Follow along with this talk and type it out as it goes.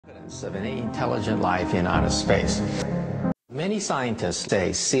evidence of any intelligent life in outer space. Many scientists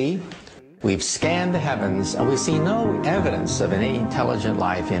say, see, we've scanned the heavens and we see no evidence of any intelligent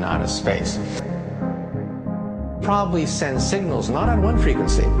life in outer space. Probably send signals not on one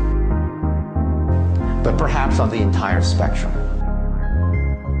frequency, but perhaps on the entire spectrum,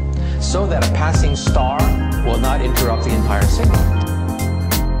 so that a passing star will not interrupt the entire signal.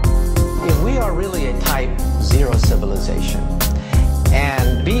 If we are really a type 0 civilization,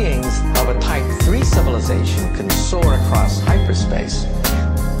 and beings of a type 3 civilization can soar across hyperspace,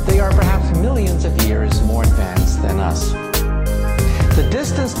 they are perhaps millions of years more advanced than us. The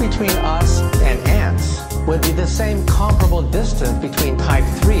distance between us and ants would be the same comparable distance between type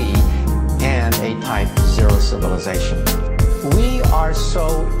 3 and a type 0 civilization. We are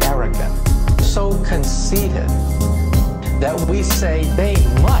so arrogant, so conceited, that we say they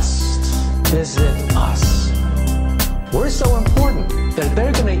must visit us. We're so important that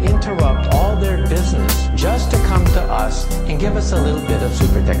they're going to interrupt all their business just to come to us and give us a little bit of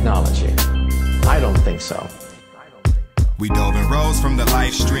super technology. I don't think so. We dove and rose from the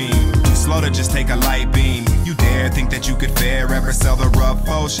life stream, too slow to just take a light beam. You dare think that you could fare, ever sell the rough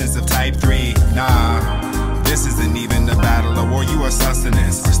oceans of type 3? Nah, this isn't even the battle of war, you are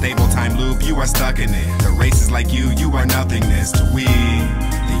sustenance. Our stable time loop, you are stuck in it. The race is like you are nothingness to we.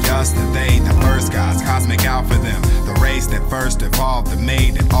 The us, the they, the first gods, cosmic out for them. The race that first evolved, that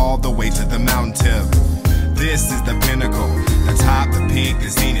made it all the way to the mountain tip. This is the pinnacle, the top, the peak, the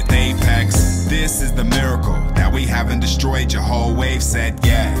zenith, apex. This is the miracle, that we haven't destroyed your whole wave set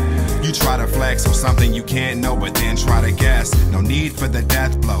yet. You try to flex on something you can't know, but then try to guess. No need for the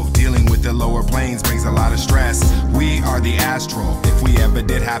death blow, dealing with the lower planes brings a lot of stress. We are the astral, if we ever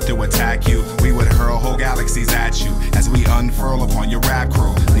did have to attack you, we would hurl whole galaxies at you, as we unfurl upon your rap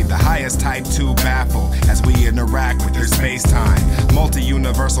crew. Leave the highest type 2 baffled, as we interact with your space-time.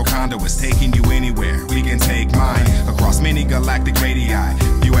 Multi-universal conduits taking you anywhere, we can take mine, across many galactic radii.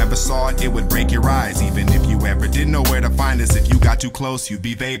 If you ever saw it, it would break your eyes. Even if you ever didn't know where to find us, if you got too close, you'd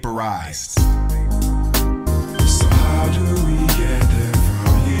be vaporized. So how do we get there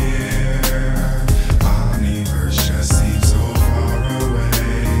from here? Omniverse just seems so far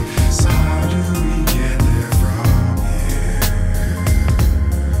away. So how do we get there from here?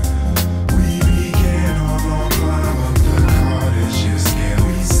 We began our long climb up the Cartesian scale.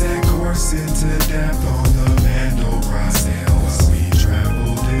 We set course into depth on the Mandelbrot scale. What we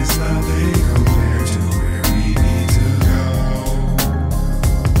traveled is nothing compared to where we need to go.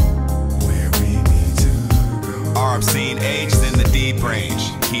 Where we need to go. Our obscene age is in the deep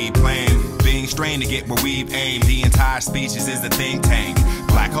range. Keep playing, being strained to get where we've aimed. The entire species is a think tank.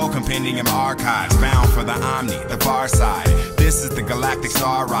 Black hole compendium archives, bound for the omni, the far side. This is the galactic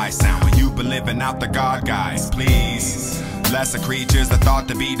starrise sound, where you've been living out the God guys. Please. Lesser creatures are thought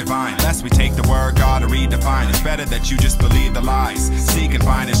to be divine, lest we take the word God and redefine. It's better that you just believe the lies. Seek and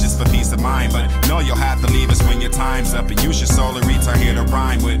find us just for peace of mind, but know you'll have to leave us when your time's up. And you should solely return here to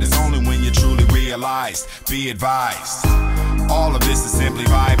rhyme with. It's only when you truly realize. Be advised. All of this is simply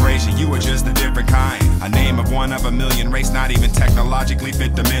vibration. You are just a different kind. A name of one of a million, race not even technologically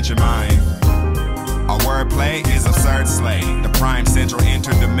fit to mention mine. Our wordplay is absurd slay. The prime central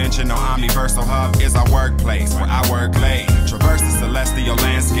interdimensional omniversal hub is our workplace, where I work late. Traverse the celestial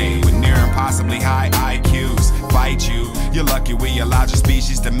landscape with near impossibly high IQs. Fight you, you're lucky we allowed your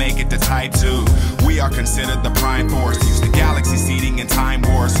species to make it to type 2. We are considered the prime force, use the galaxy seeding in time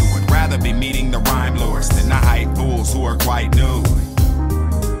wars. Who would rather be meeting the rhyme lords than the hype fools who are quite new.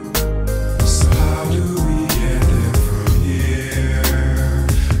 So how do we get there from here?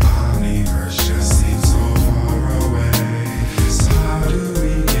 Omniverse just seems so far away. So how do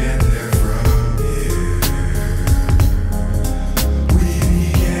we get there from here? We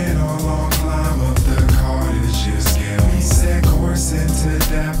began our long climb up the Cartesian scale. We set course into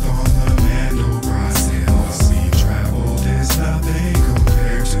depth on the Mandelbrot scale. What we traveled is nothing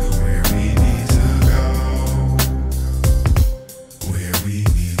compared to where we need to go. Where we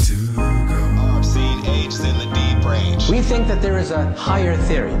need to go. Our obscene age is in the deep range. We think that there is a higher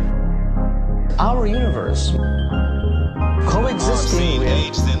theory. Our universe coexisting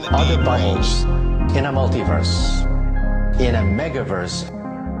with other bubbles in a multiverse, in a megaverse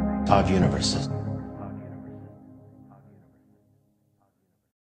of universes.